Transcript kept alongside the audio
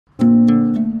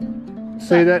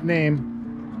Say that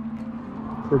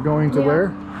name. We're going to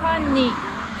where? Neahkahnie.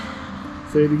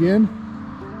 Say it again.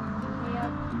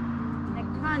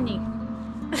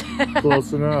 Neahkahnie.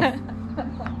 Close enough.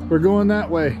 We're going that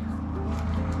way.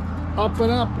 Up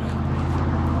and up.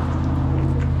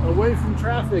 Away from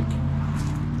traffic.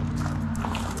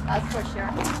 That's for sure.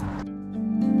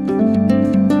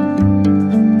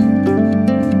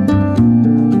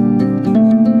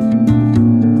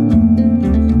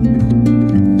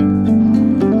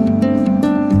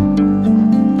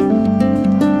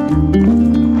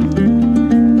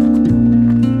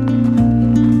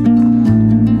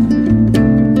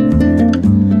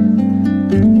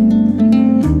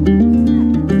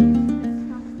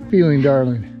 Feeling,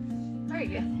 darling? Very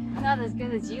good. Not as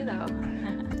good as you though.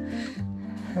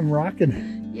 I'm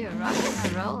rocking. You're rocking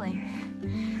and rolling.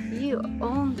 You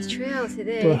own the trail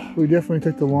today. Well, we definitely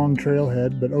took the long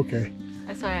trailhead, but okay.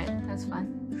 That's alright. That's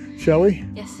fun. Shall we?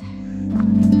 Yes.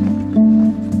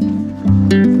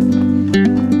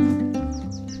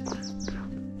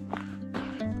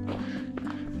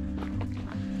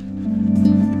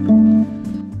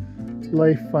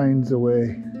 Life finds a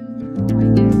way. Oh my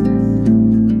goodness.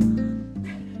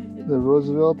 The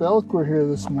Roosevelt elk were here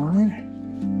this morning.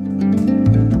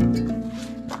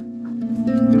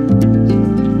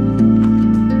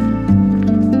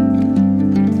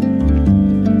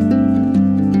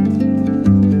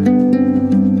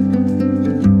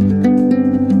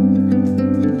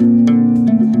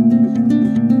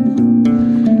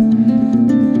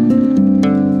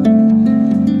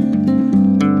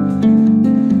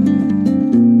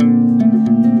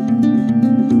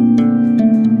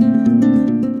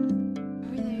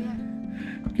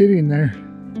 Getting there.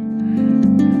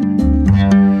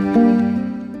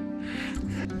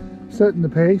 Setting the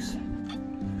pace.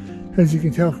 As you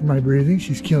can tell from my breathing,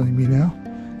 she's killing me now.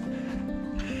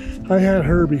 I had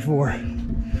her before.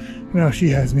 Now she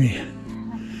has me.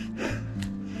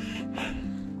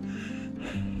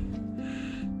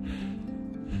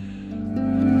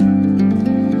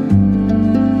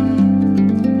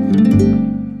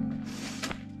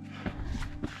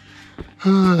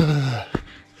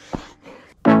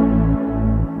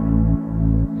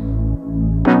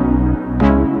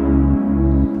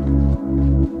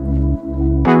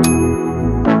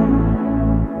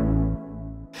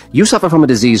 You suffer from a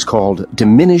disease called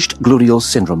diminished gluteal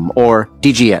syndrome, or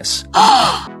DGS.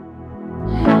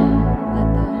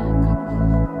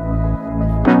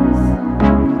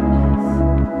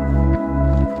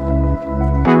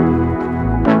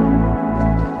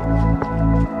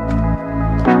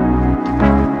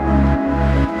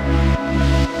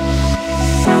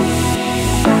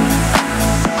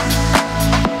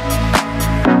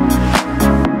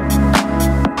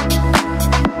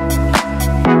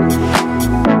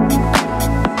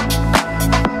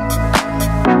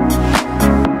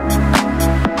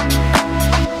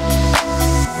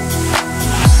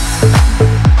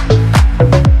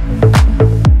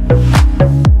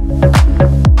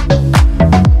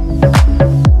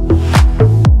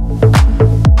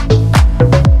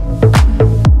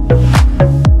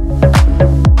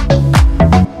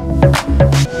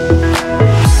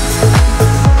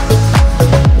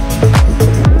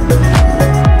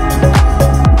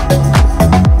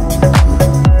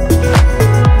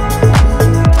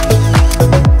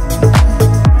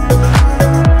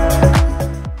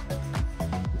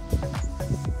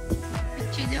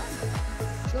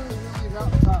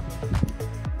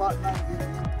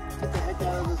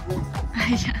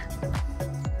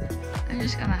 I'm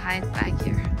just gonna hide back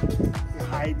here. You're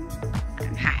hiding.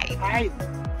 I'm hiding. Hide.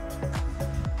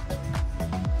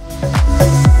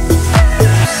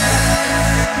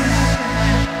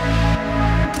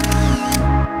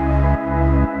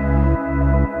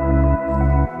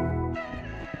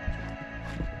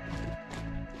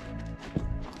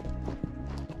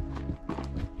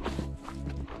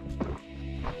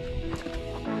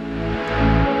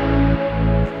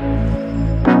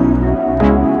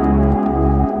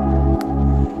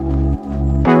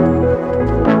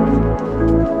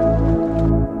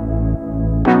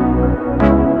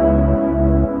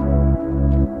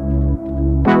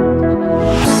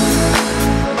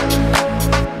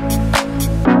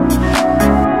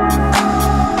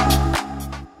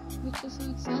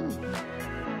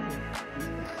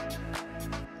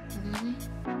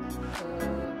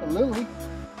 Lily,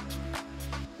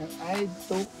 and I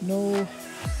don't know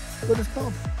what it's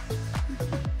called.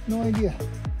 No idea.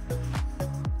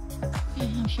 Yeah,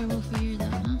 I'm sure we'll figure it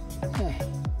out, huh? Yeah.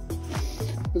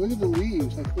 But look at the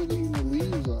leaves. That's where even the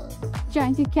leaves are.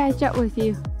 Trying to catch up with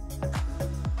you.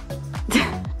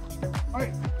 All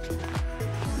right.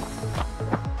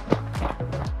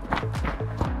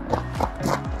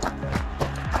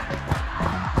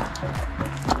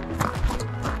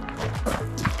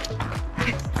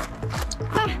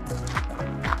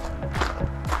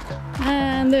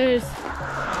 And there's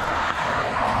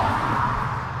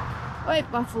white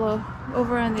buffalo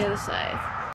over on the other side.